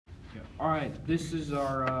Yeah. All right, this is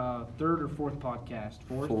our third or fourth podcast.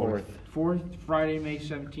 Fourth. Friday, May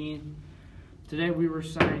 17th. Today we were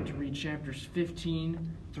assigned to read chapters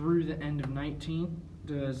 15 through the end of 19.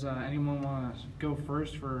 Does anyone want to go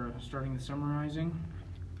first for starting the summarizing?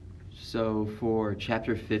 So for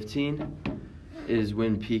chapter 15 is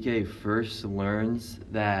when PK first learns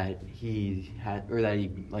that he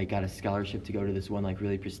got a scholarship to go to this one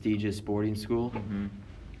really prestigious boarding school. Mm-hmm.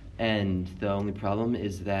 And the only problem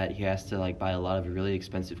is that he has to buy a lot of really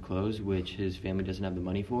expensive clothes, which his family doesn't have the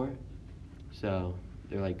money for. So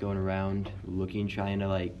they're going around looking, trying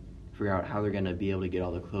to figure out how they're gonna be able to get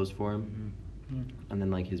all the clothes for him. Mm-hmm. And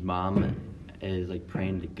then his mom is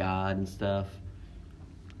praying to God and stuff.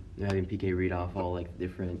 They're having PK read off all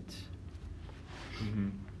different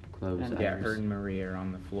clothes. And her and Maria are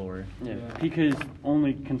on the floor. Yeah, PK's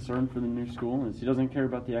only concern for the new school is he doesn't care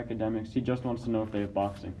about the academics. He just wants to know if they have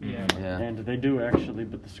boxing. Yeah. And they do actually,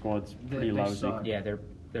 but the squad's pretty lousy. suck. Yeah,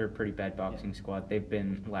 they're a pretty bad boxing squad. They've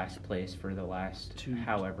been last place for the last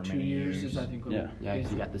however many 2 years. years. Is I think what Yeah,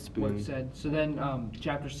 he got the spoon. what it said. So then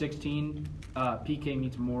chapter 16, PK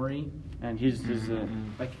meets Maury. And he's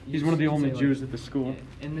He's one of the only Jews at the school.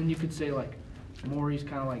 Yeah, and then you could say Maury's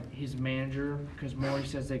kind of his manager, because Maury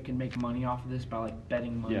says they can make money off of this by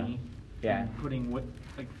betting money. Yeah. And putting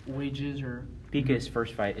wages or. PK's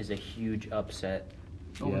first fight is a huge upset.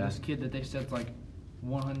 Oh, Yeah. this kid that they said's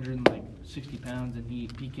 160 pounds, and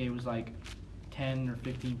PK was 10 or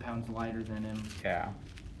 15 pounds lighter than him. Yeah.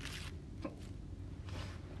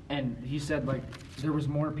 And he said there was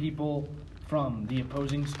more people from the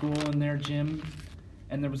opposing school in their gym,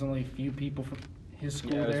 and there was only a few people from his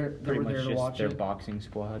school Yeah, it was there that pretty were much there to just watch their it. boxing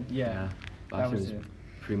squad. Yeah, that Boxing was was it.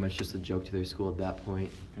 pretty much just a joke to their school at that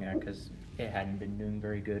point. Yeah, because it hadn't been doing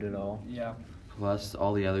very good at all. Yeah. Plus,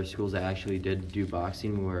 all the other schools that actually did do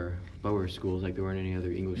boxing were Boer schools. There weren't any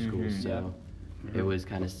other English schools, so it was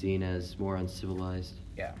kind of seen as more uncivilized.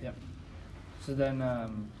 Yeah. Yep. So then,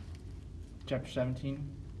 chapter 17.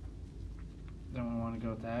 Don't want to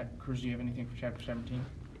go with that. Cruz, do you have anything for chapter 17?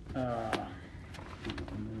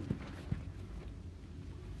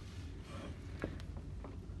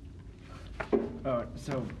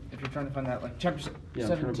 So if you're trying to find that, chapter Yeah,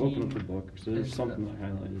 17. I'm trying to open up the book, so there's is, something I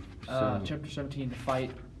highlighted. Chapter 17, the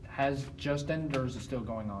fight has just ended, or is it still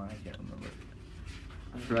going on? I can't remember.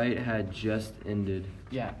 Fight had just ended.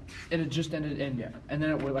 Yeah, it had just ended, and then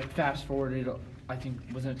it would fast forwarded. I think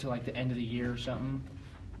wasn't it to the end of the year or something.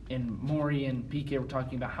 And Maury and PK were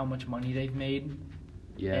talking about how much money they've made.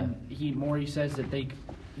 Yeah. And Maury says that they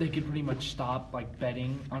could pretty much stop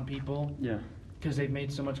betting on people. Yeah. Because they've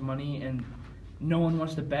made so much money, and no one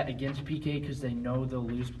wants to bet against PK because they know they'll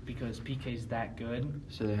lose because PK's that good.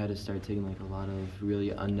 So they had to start taking a lot of really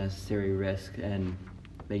unnecessary risk and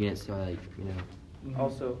making it so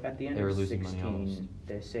Also, at the end They were of losing money 16,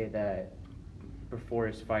 they say that before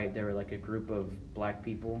his fight, there were a group of black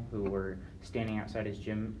people who were standing outside his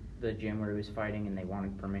gym, the gym where he was fighting, and they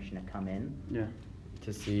wanted permission to come in. Yeah.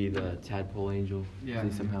 to see the tadpole angel. Yeah. They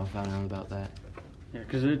somehow found out about that. Yeah,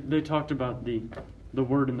 because they talked about the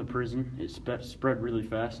word in the prison. It spread really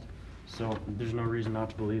fast, so there's no reason not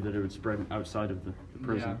to believe that it would spread outside of the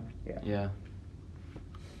prison. Yeah.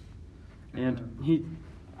 And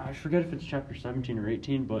I forget if it's chapter 17 or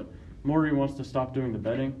 18, but Maury wants to stop doing the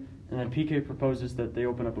betting, and then PK proposes that they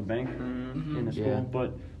open up a bank in the school, Yeah.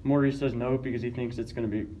 but Maury says no because he thinks it's going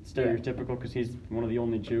to be stereotypical because he's one of the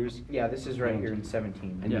only Jews. Yeah, this is right here in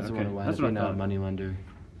 17. And Yeah, he's the okay. one who That's wound what I up being a thought. moneylender.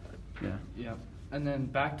 Yeah. Yeah. And then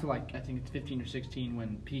back to I think it's 15 or 16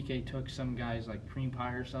 when PK took some guy's cream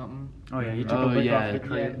pie or something. Oh yeah, he took Oh, a lick yeah. off the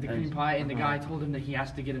cream. Yeah, the cream pie, and the guy told him that he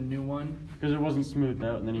has to get a new one. Because it wasn't smoothed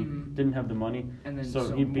out, and then he Mhm. didn't have the money, And then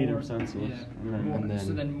so he beat him Maury- senseless. Yeah. And then, And then-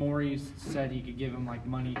 So then Maury said he could give him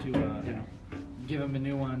money to give him a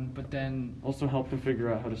new one, but then also helped him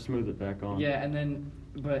figure out how to smooth it back on. yeah, and then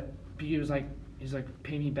but PK was he's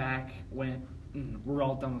pay me back when we're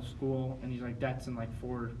all done with school, and he's that's in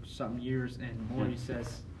 4 something years, and Maury Yeah.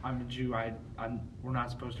 says I'm a Jew, we're not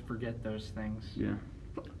supposed to forget those things. Yeah.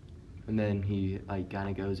 And then he kind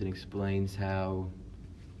of goes and explains how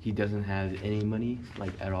he doesn't have any money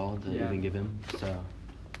at all to Yeah. even give him.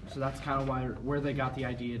 So that's kind of where they got the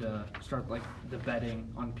idea to start the betting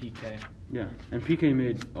on PK. Yeah, and PK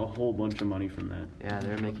made a whole bunch of money from that. Yeah,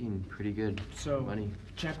 they're making pretty good So money.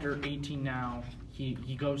 chapter 18 now,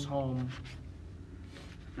 he goes home.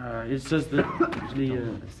 It says that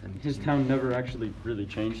his town never actually really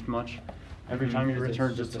changed much. Every time he Because it's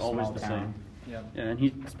returns, just it's a always small the town. same. Yeah. Yeah, and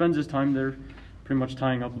he spends his time there pretty much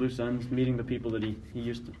tying up loose ends, meeting the people that he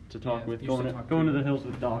used to talk Yeah, with, used to going talk going to to. the hills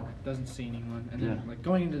with Doc. Doesn't see anyone. And then, Yeah. like,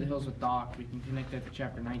 going into the hills with Doc, we can connect that to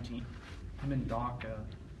chapter 19. Him and Doc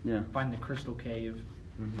Yeah. find the crystal cave.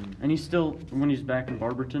 Mm-hmm. And he's still, when he's back in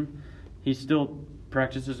Barberton, he still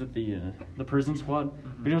practices with the prison squad,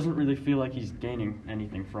 but he doesn't really feel like he's gaining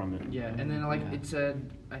anything from it. Yeah, and then, like, Yeah. it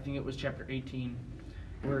said, I think it was chapter 18,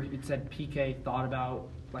 where it said PK thought about,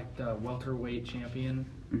 like, the welterweight champion.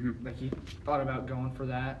 Mhm. Like, he thought about going for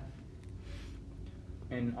that.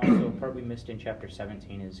 And also, a part we missed in chapter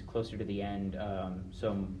 17 is closer to the end.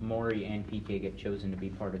 So Mori and PK get chosen to be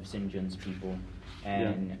part of Sinjin's people,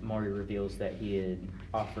 and Mori reveals that he had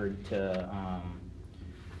offered to,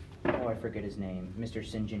 I forget his name, Mr.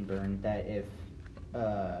 Sinjin Burn, that if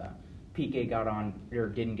PK got on or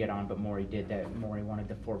didn't get on, but Mori did, that Mori wanted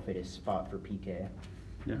to forfeit his spot for PK.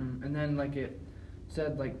 Yeah. And then, like, it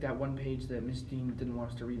said, like, that one page that Miss Dean didn't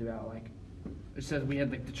want us to read about, like, it says we had,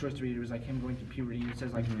 like, the choice to read. It was, like, him going through puberty. And it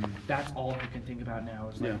says, like, Mhm. that's all he can think about now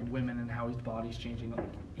is, like, Yeah. women and how his body's changing. Like,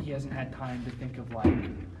 he hasn't had time to think of, like,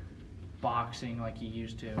 boxing like he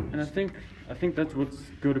used to. And I think that's what's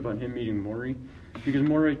good about him meeting Maury, because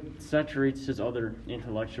Maury saturates his other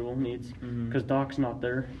intellectual needs. Mhm. Because Doc's not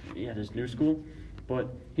there at his new school, but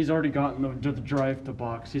he's already gotten the drive to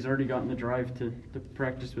box. He's already gotten the drive to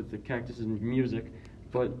practice with the cactus and music,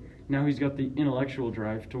 but now he's got the intellectual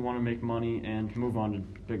drive to want to make money and move on to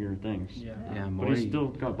bigger things. Yeah. Yeah, But Maury. he's still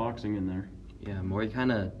got boxing in there. Yeah, Maury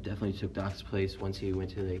kind of definitely took Doc's place once he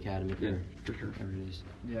went to the academy. Yeah, for sure. Whatever it is.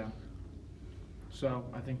 Yeah. So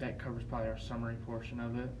I think that covers probably our summary portion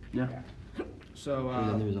of it. Yeah. So. And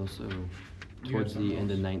then there's also you towards had the something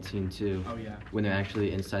end of else? 19 too. Oh, yeah. When they're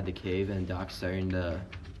actually inside the cave and Doc's starting to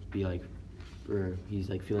be like, or he's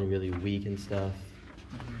like feeling really weak and stuff.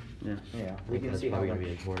 Mhm. Yeah. Yeah, I we think can that's see how probably gonna much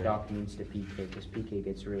be important. Doc means to PK, because PK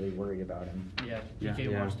gets really worried about him. Yeah. Yeah.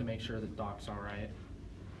 PK Yeah. wants to make sure that Doc's all right.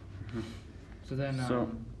 Mhm. So then. So,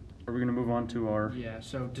 are we gonna move on to our? Yeah.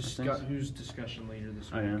 So things? who's discussion leader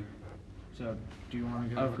this week? I am. So do you want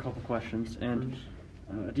to go? I have a couple questions. And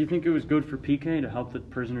Bruce? do you think it was good for PK to help the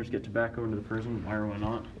prisoners get tobacco into the prison? Why or why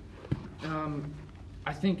not?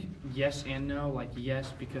 I think yes and no. Like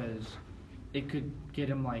yes, because it could get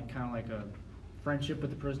him like kind of like a friendship with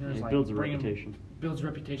the prisoners. It like builds a bring him- reputation. builds a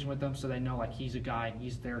reputation with them, so they know like he's a guy and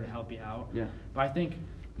he's there to help you out. Yeah. But I think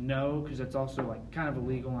no, because it's also like kind of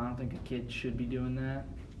illegal. I don't think a kid should be doing that.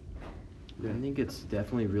 I think it's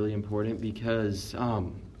definitely really important because,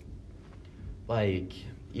 like,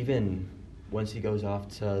 even once he goes off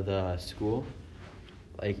to the school,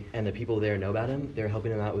 like, and the people there know about him, they're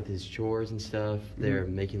helping him out with his chores and stuff. They're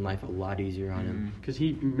making life a lot easier on him. Because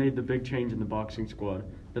he made the big change in the boxing squad,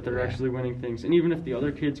 that they're Yeah. actually winning things. And even if the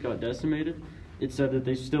other kids got decimated, it said that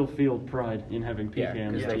they still feel pride in having PK Yeah,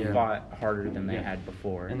 on because the they team. fought harder than they Yeah. had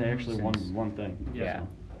before. And they actually won since- one thing. Yeah. So,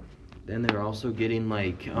 Then they're also getting,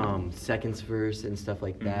 like, seconds first and stuff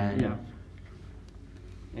like that. yeah.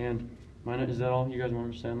 And is that all you guys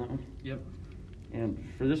want to say on that one? Yep. And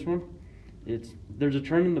for this one, there's a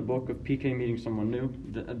trend in the book of PK meeting someone new,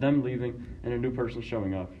 them leaving, and a new person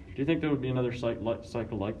showing up. Do you think there would be another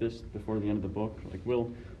cycle like this before the end of the book? Like,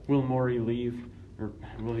 will Maury leave, or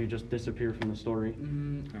will he just disappear from the story?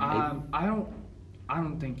 I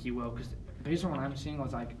don't think he will, because based on what I'm seeing,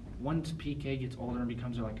 it's like once PK gets older and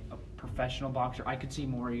becomes like a professional boxer, I could see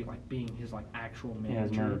Maury like being his like actual Yeah,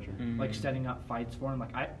 his manager, manager. like setting up fights for him.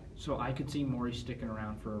 Like I could see Maury sticking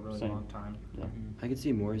around for a really Same. long time. Yeah. I could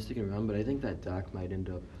see Maury sticking around, but I think that Doc might end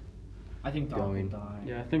up. I think Doc will Going. die.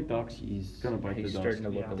 Yeah, I think Doc's He's gonna bite He's the starting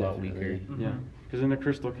dust. to look Yeah. a lot weaker. Definitely. Yeah, because in the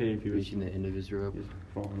Crystal Cave he was Reaching the end of his rope. he's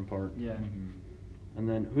falling apart. Yeah. Mhm. And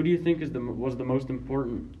then, who do you think was the most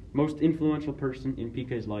important, most influential person in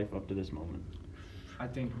PK's life up to this moment? I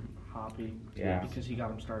think Hoppy. Yeah. Because he got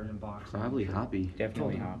him started in boxing. Probably Hoppy. Definitely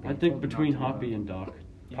Told him. Hoppy. I think told him between not to, Hoppy and Doc,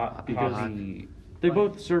 Yeah. because Hoppy, they Like,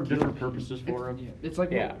 both serve different guilty. purposes for him. It's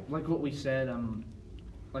like Yeah. what we said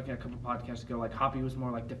like a couple podcasts ago. Like Hoppy was more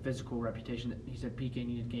like the physical reputation that he said PK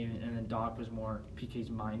needed to gain, and then Doc was more PK's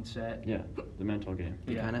mindset. Yeah, the mental game.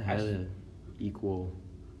 They Yeah. kind of had a equal.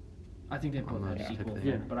 I think they both Almost had type equal, thing.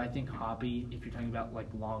 Yeah. but I think Hoppy, if you're talking about like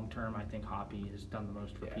long term, I think Hoppy has done the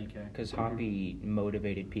most for PK. because Hoppy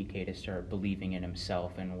motivated PK to start believing in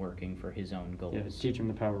himself and working for his own goals. Yeah, teach him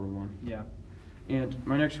the power of one. Yeah. And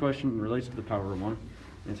my next question relates to the power of one.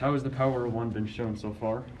 Is how has the power of one been shown so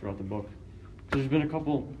far throughout the book? There's been a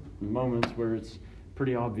couple moments where it's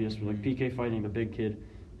pretty obvious, where like PK fighting the big kid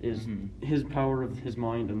is Mhm. his power of his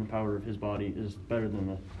mind and the power of his body is better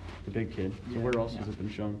than the big kid. So Yeah. where else Yeah. has it been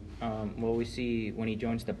shown? Well, we see when he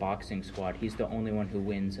joins the boxing squad, he's the only one who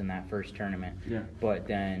wins in that first tournament. Yeah. But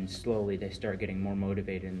then slowly they start getting more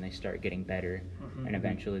motivated and they start getting better, Mhm. and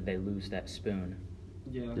eventually they lose that spoon.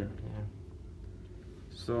 Yeah. Yeah.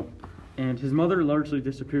 So, and his mother largely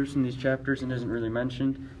disappears from these chapters and isn't really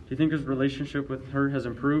mentioned. Do you think his relationship with her has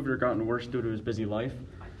improved or gotten worse due to his busy life?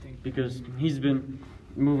 I think Because he's been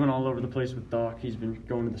moving all over the place with Doc. He's been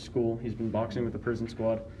going to the school. He's been boxing with the prison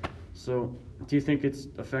squad. So, do you think it's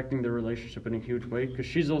affecting their relationship in a huge way? Because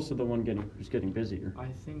she's also the one who's getting busier.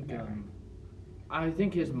 I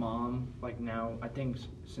think his mom, like now,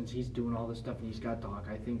 since he's doing all this stuff and he's got Doc,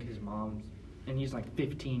 I think his mom's, and he's like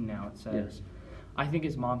 15 now, it says. I think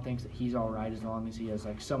his mom thinks that he's all right as long as he has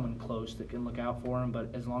like someone close that can look out for him.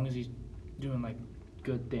 But as long as he's doing like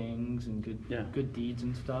good things and good deeds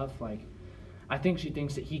and stuff, like I think she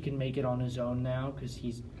thinks that he can make it on his own now because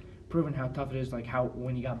he's proven how tough it is. Like how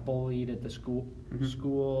when he got bullied at the school,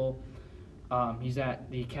 he's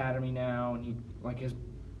at the academy now, and he like has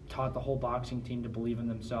taught the whole boxing team to believe in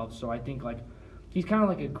themselves. So I think like he's kind of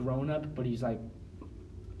like a grown up, but he's like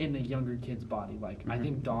in a younger kid's body. Like I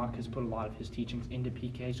think Doc has put a lot of his teachings into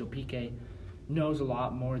PK, so PK knows a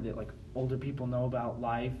lot more that like older people know about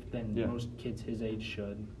life than most kids his age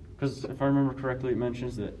should. Because if I remember correctly, it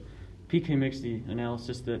mentions that PK makes the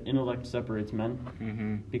analysis that intellect separates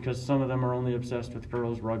men, because some of them are only obsessed with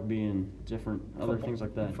girls, rugby, and different other things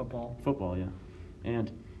like that. Football, yeah.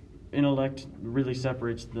 And intellect really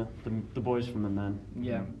separates the boys from the men.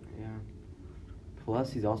 Yeah. Yeah.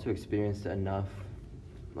 Plus, he's also experienced enough,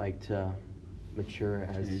 like, to mature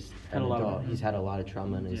as He's an had a lot of- adult. He's had a lot of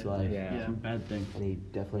trauma in his life. Yeah. Some bad things. And he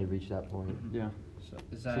definitely reached that point. Yeah. So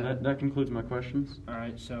is So that concludes my questions. All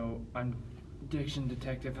right, so I'm Diction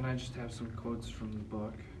Detective, and I just have some quotes from the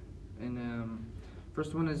book. And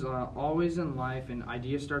first one is, always in life, an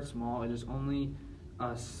idea starts small. It is only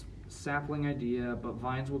a sapling idea, but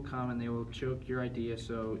vines will come and they will choke your idea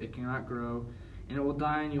so it cannot grow. And it will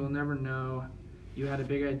die and you will never know you had a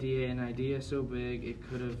big idea, an idea so big it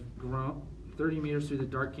could have grown 30 meters through the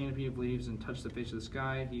dark canopy of leaves and touched the face of the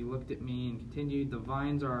sky. He looked at me and continued, the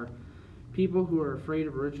vines are people who are afraid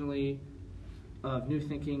of new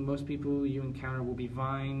thinking. Most people you encounter will be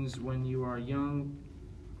vines when you are young.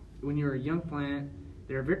 When you're a young plant,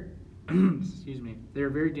 they are very excuse me. They are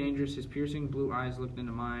very dangerous. His piercing blue eyes looked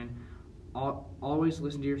into mine. Always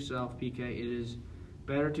listen to yourself, PK. It is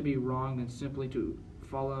better to be wrong than simply to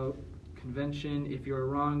follow convention. If you are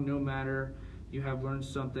wrong, no matter, you have learned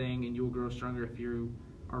something and you will grow stronger. If you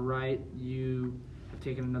are right, you have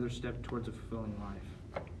taken another step towards a fulfilling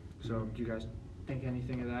life. So, do you guys think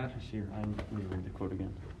anything of that? Here, let me read the quote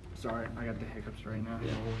again. Sorry, I got the hiccups right now.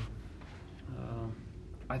 Uh,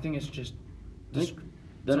 I think it's just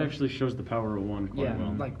that actually shows the power of one quite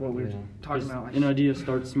well. like what we were talking 'Cause about. Like, an idea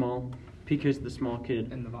starts small. PK's the small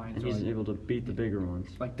kid, and the vines and are he's like, able to beat the bigger ones.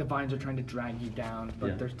 like the vines are trying to drag you down, but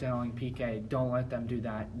Yeah. they're telling PK, don't let them do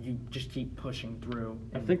that. You just keep pushing through.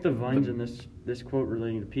 I think the vines in this quote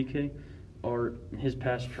relating to PK are his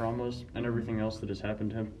past traumas and everything else that has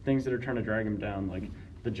happened to him. Things that are trying to drag him down, like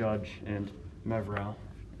the judge and Mevral.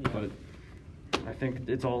 Yeah. But I think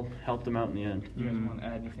it's all helped him out in the end. You guys want to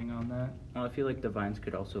add anything on that? Well, I feel like the vines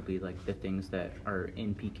could also be like the things that are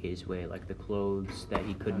in PK's way, like the clothes that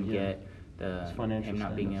he couldn't yeah. get, the His financial him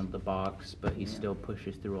not being status. able to box, but he still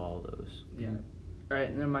pushes through all those. Yeah. All right,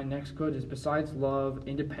 and then my next quote is, besides love,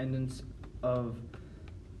 independence of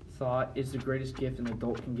thought is the greatest gift an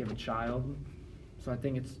adult can give a child. So I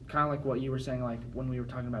think it's kind of like what you were saying, like when we were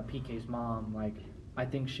talking about PK's mom, like I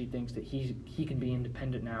think she thinks that he can be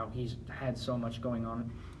independent now. He's had so much going on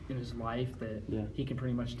in his life that he can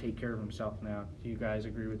pretty much take care of himself now. Do you guys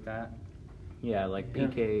agree with that? Yeah, like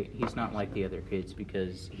PK, he's not like the other kids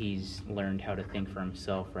because he's learned how to think for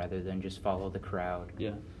himself rather than just follow the crowd.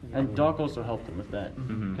 Yeah. And Doc also helped him with that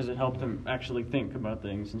Mhm. because it helped him actually think about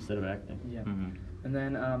things instead of acting. Yeah. Mhm. And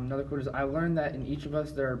then another quote is, I learned that in each of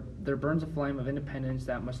us there burns a flame of independence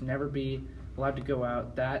that must never be allowed to go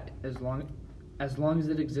out. That as long as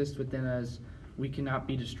it exists within us, we cannot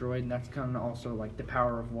be destroyed. And that's kind of also like the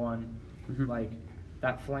power of one. Mhm. Like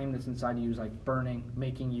that flame that's inside you is like burning,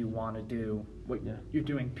 making you want to do what you're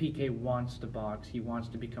doing. PK wants to box. He wants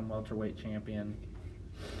to become welterweight champion.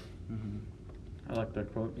 Mhm. I like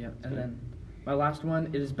that quote. Yeah. It's And good. then my last one,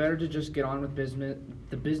 it is better to just get on with business.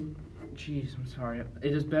 Jeez, I'm sorry.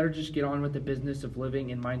 It is better to just get on with the business of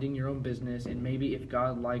living and minding your own business. And maybe if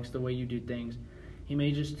God likes the way you do things, He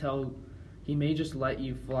may just let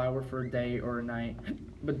you flower for a day or a night.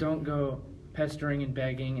 But don't go pestering and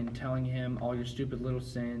begging and telling Him all your stupid little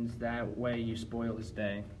sins. That way you spoil His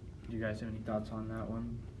day. Do you guys have any thoughts on that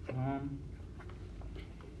one? I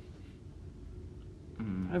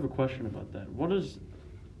have a question about that.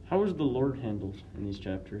 How is the Lord handled in these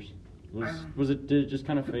chapters? Did it just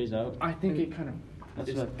kind of phase out? I think it kind of That's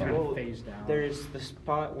is what I kind thought. of phased out. There's the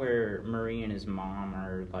spot where Marie and his mom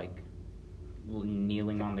are like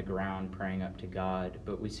kneeling on the ground praying up to God,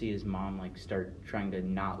 but we see his mom like start trying to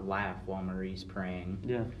not laugh while Marie's praying.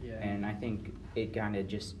 Yeah. Yeah. And I think it kind of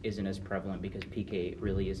just isn't as prevalent because PK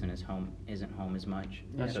really isn't home as much,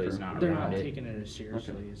 That's so he's true. not They're around not it. taking it as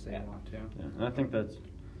seriously Okay. as they Yeah. want to. Yeah. And I think that's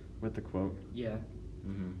with the quote. Yeah.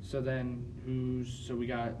 Mm-hmm. So then, so we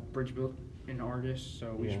got bridge build and artist.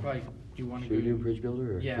 So we Yeah. should probably. Do you want to Should we go? do bridge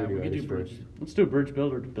builder or Yeah, should we do could do artist bridge. first? Let's do a bridge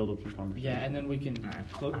builder to build up some conversation. Yeah, and then we can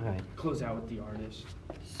Alright. close out with the artist.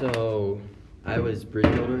 So, I was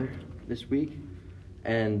bridge builder this week,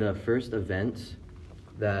 and the first event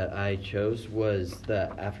that I chose was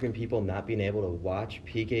the African people not being able to watch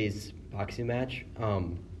PK's boxing match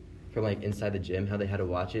from like inside the gym, how they had to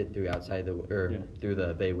watch it through through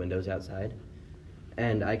the bay windows outside.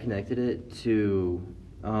 And I connected it to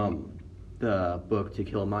the book To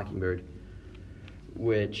Kill a Mockingbird,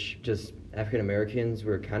 which just African Americans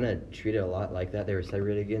were kind of treated a lot like that. They were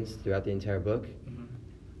segregated against throughout the entire book. Mm-hmm.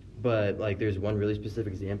 But like, there's one really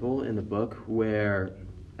specific example in the book where,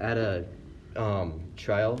 at a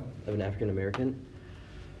trial of an African American,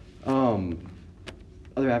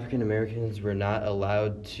 other African Americans were not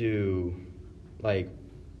allowed to, like,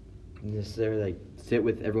 necessarily like sit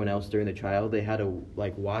with everyone else during the trial. They had to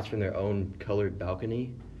like watch from their own colored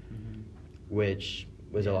balcony, which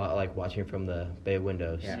was a lot like watching from the bay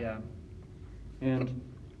windows. Yeah. Yeah. And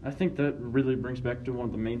I think that really brings back to one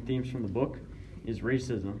of the main themes from the book is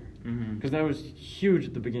racism. Mm-hmm. Because that was huge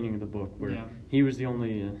at the beginning of the book, where Yeah. he was the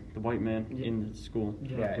only the white man Yeah. in the school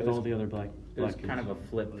Yeah, it with was- all the other black It was kids. kind of a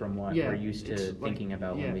flip from what Yeah, we're used to it's like- thinking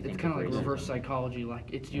about yeah, when we it's think kind of of like racism. reverse psychology.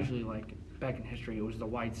 Like it's Yeah. usually like back in history, it was the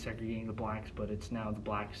whites segregating the blacks, but it's now the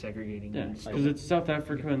blacks segregating Yeah, against, because it's South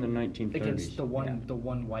Africa in the 1930s. against the one Yeah. the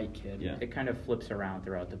one white kid. Yeah. It kind of flips around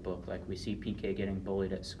throughout the book. Like we see PK getting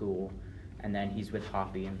bullied at school, and then he's with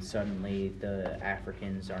Hoppy, and suddenly the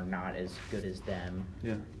Africans are not as good as them.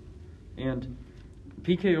 Yeah. And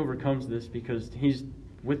PK overcomes this because he's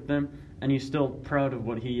with them, and he's still proud of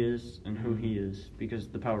what he is and who he is, because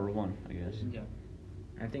the power won, I guess. Yeah.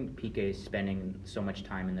 I think PK spending so much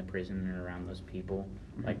time in the prison and around those people,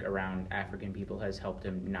 like around African people, has helped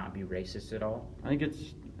him not be racist at all. I think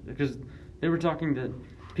it's because they were talking that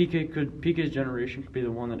PK's generation could be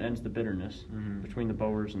the one that ends the bitterness Mhm. between the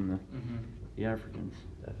Boers and Mm-hmm. the Africans.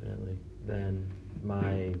 Definitely. Then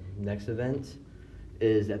my next event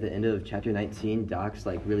is at the end of chapter 19. Doc's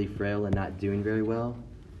like really frail and not doing very well,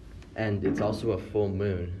 and it's also a full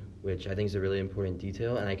moon, which I think is a really important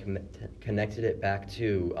detail. And I connected it back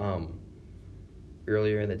to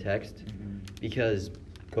earlier in the text because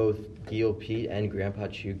both Gil Pete and Grandpa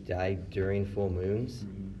Chuk died during full moons,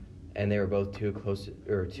 and they were both two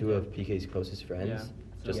of PK's closest friends,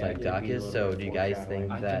 Yeah. just Yeah, like it'd Doc be a is. little So bit do you guys foreshadowing.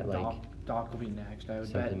 think I that think like Doc will be next. I would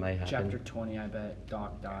something bet might happen? chapter 20. I bet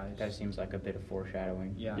Doc dies. That seems like a bit of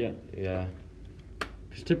foreshadowing. Yeah. Yeah. yeah.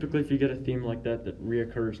 Because typically, if you get a theme like that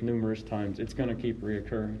reoccurs numerous times, it's going to keep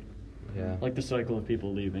reoccurring. Yeah. Like the cycle of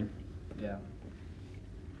people leaving. Yeah.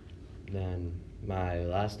 Then my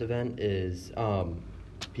last event is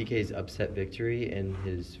PK's upset victory in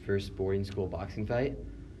his first boarding school boxing fight.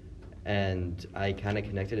 And I kind of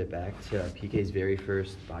connected it back to PK's very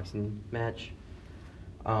first boxing match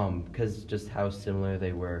because just how similar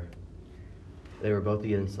they were. They were both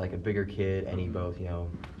against like a bigger kid, and he both,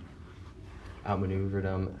 outmaneuvered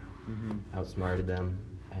them, outsmarted them,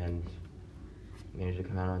 and managed to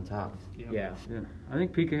come out on top. Yeah, Yeah. I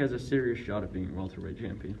think PK has a serious shot at being a welterweight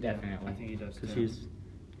champion. definitely. I think he does Because too.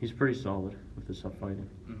 he's pretty solid with his tough fighting.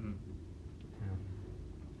 Mm-hmm.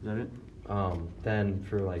 Is that it? Then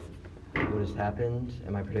for like what has happened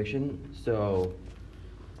and my prediction. So,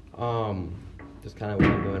 just kind of what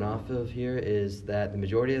I'm going off of here is that the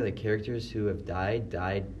majority of the characters who have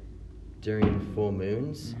died during full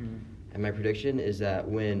moons. And my prediction is that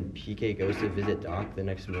when PK goes to visit Doc the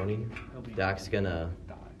next morning, He'll be Doc's gonna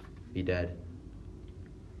die. be dead.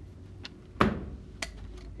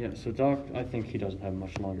 Yeah, so Doc, I think he doesn't have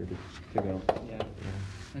much longer to go. Yeah.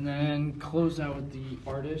 And then close out with the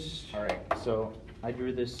artist. All right, so I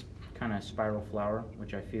drew this kind of spiral flower,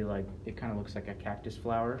 which I feel like it kind of looks like a cactus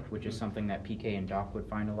flower, which is something that PK and Doc would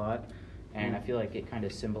find a lot. And I feel like it kind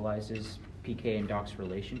of symbolizes PK and Doc's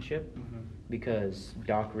relationship because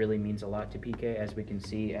Doc really means a lot to PK, as we can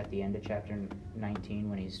see at the end of chapter 19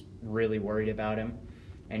 when he's really worried about him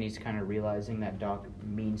and he's kind of realizing that Doc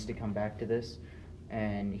means to come back to this.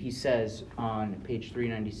 And he says on page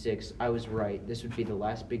 396, "I was right. This would be the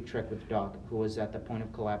last big trek with Doc, who was at the point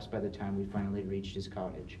of collapse by the time we finally reached his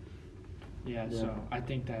cottage." Yeah, so I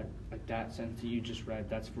think that like that sentence that you just read,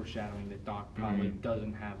 that's foreshadowing that Doc probably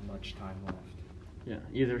doesn't have much time left. Yeah,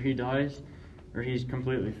 either he dies or he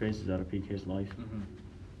completely phases out of PK's life. Mm-hmm.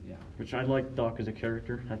 Yeah. Which I like Doc as a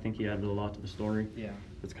character. I think he added a lot to the story. Yeah.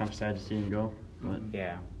 It's kind of sad to see him go, but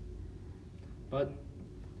Yeah. But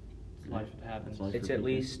life happens. It's life. It's for at PK.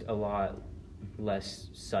 least a lot less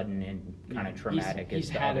sudden and kind of traumatic He's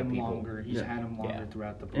as the had other him people. longer. He's Yeah. had him longer Yeah.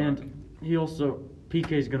 throughout the book. And he also,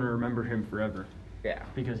 PK's going to remember him forever Yeah.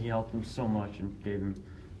 because he helped him so much and gave him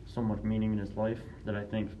so much meaning in his life that I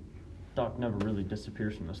think Doc never really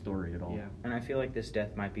disappears from the story at all. yeah. And I feel like this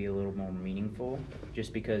death might be a little more meaningful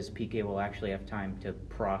just because PK will actually have time to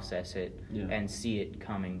process it Yeah. and see it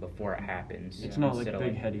coming before it happens. It's not like instead of,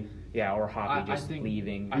 Big Hetty. Yeah, or Hoppy I just think-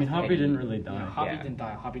 leaving. I mean, Hoppy didn't really die. Yeah, Hoppy Yeah. didn't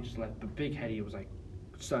die. Hoppy just left. But Big Hetty was like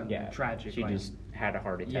sudden, Yeah, tragic. She like, just had a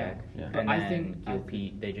heart attack. Yeah. And But then I think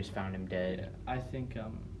Pete, they just found him dead. I think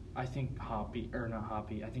Hoppy or not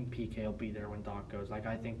Hoppy. I think PK will be there when Doc goes. Like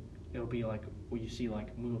I think it'll be like what you see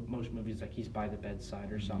like most movies, like he's by the bedside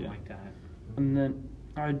or something Yeah. like that. And then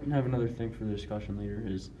I have another thing for the discussion later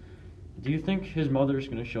is, do you think his mother's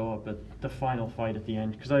going to show up at the final fight at the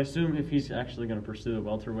end? Because I assume if he's actually going to pursue the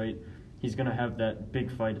welterweight, he's going to have that big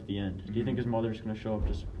fight at the end. Do you think his mother's going to show up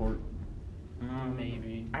to support?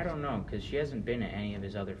 Maybe. I don't know because she hasn't been at any of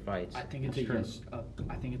his other fights. I think it's That's a true. yes.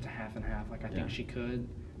 I think it's a half and half. Like I Yeah. think she could.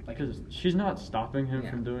 Like Because she's not stopping him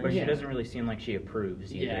from doing But it. she doesn't really seem like she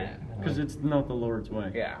approves either. Yeah. Because it's not the Lord's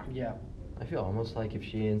way. Yeah. yeah. I feel almost like if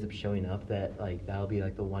she ends up showing up, that like that'll be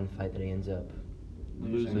like the one fight that he ends up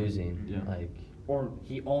losing. Yeah. Like Or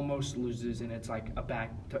he almost loses, and it's like a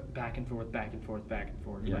back and forth, back and forth, back and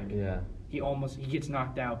forth. Yeah. Like yeah. he gets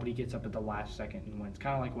knocked out, but he gets up at the last second and wins.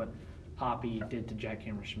 Kind of like what Hoppy did to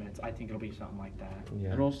Jackhammer Schmitz. I think it'll be something like that.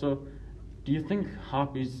 Yeah. And also, do you think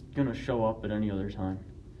Hoppy's going to show up at any other time?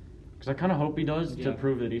 Because I kind of hope he does Yeah. to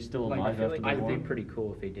prove that he's still Like, alive I feel after like the it would war. be pretty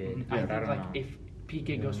cool if he did. I but think don't like know. if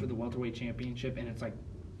PK goes Yeah. for the welterweight championship and it's like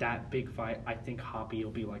that big fight, I think Hoppy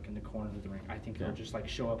will be like in the corner of the ring. I think Yeah. he'll just like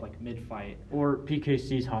show up like mid fight. Or PK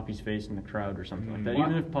sees Hoppy's face in the crowd or something like that.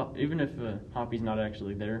 Mhm. Even if Hoppy's not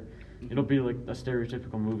actually there, it'll be like a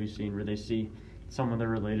stereotypical movie scene where they see someone they're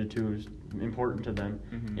related to who's important to them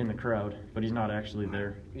Mhm. in the crowd, but he's not actually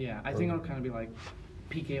there. Yeah, I think it'll kind of be like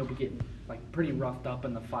PK will be getting like pretty roughed up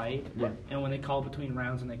in the fight. Yeah. And when they call between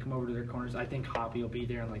rounds and they come over to their corners, I think Hoppy will be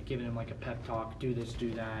there and like giving him like a pep talk, do this,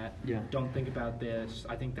 do that. Yeah. Don't think about this.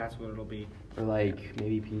 I think that's what it'll be. Or like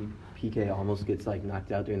maybe PK almost gets like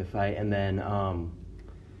knocked out during the fight, and then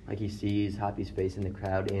like he sees Hoppy's face in the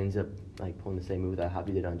crowd, and ends up like pulling the same move that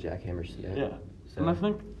Hoppy did on Jackhammer Smith. Yeah. So And I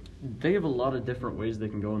think they have a lot of different ways they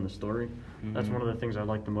can go in the story. That's Mhm. one of the things I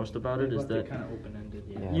like the most about it is that kind of open ended.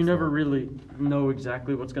 Yeah. Yeah. you never really know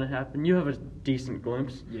exactly what's going to happen. You have a decent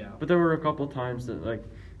glimpse. Yeah. But there were a couple times that like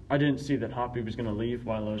I didn't see that Hoppy was going to leave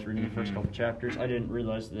while I was reading the first Mhm. couple chapters. I didn't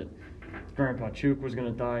realize that Grandpa Chook was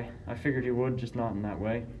going to die. I figured he would, just not in that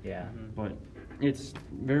way. Yeah. Mhm. But it's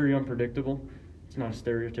very unpredictable. It's not a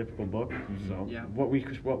stereotypical book, so Yeah. what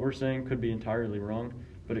we're saying could be entirely wrong,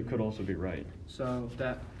 but it could also be right. So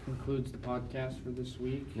that concludes the podcast for this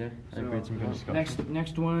week. Yeah, I think we had some good discussion.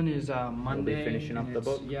 Next one is Monday. finishing up and the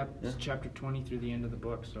it's- book? Yep, it's Yeah. chapter 20 through the end of the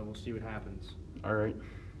book. So we'll see what happens. All right.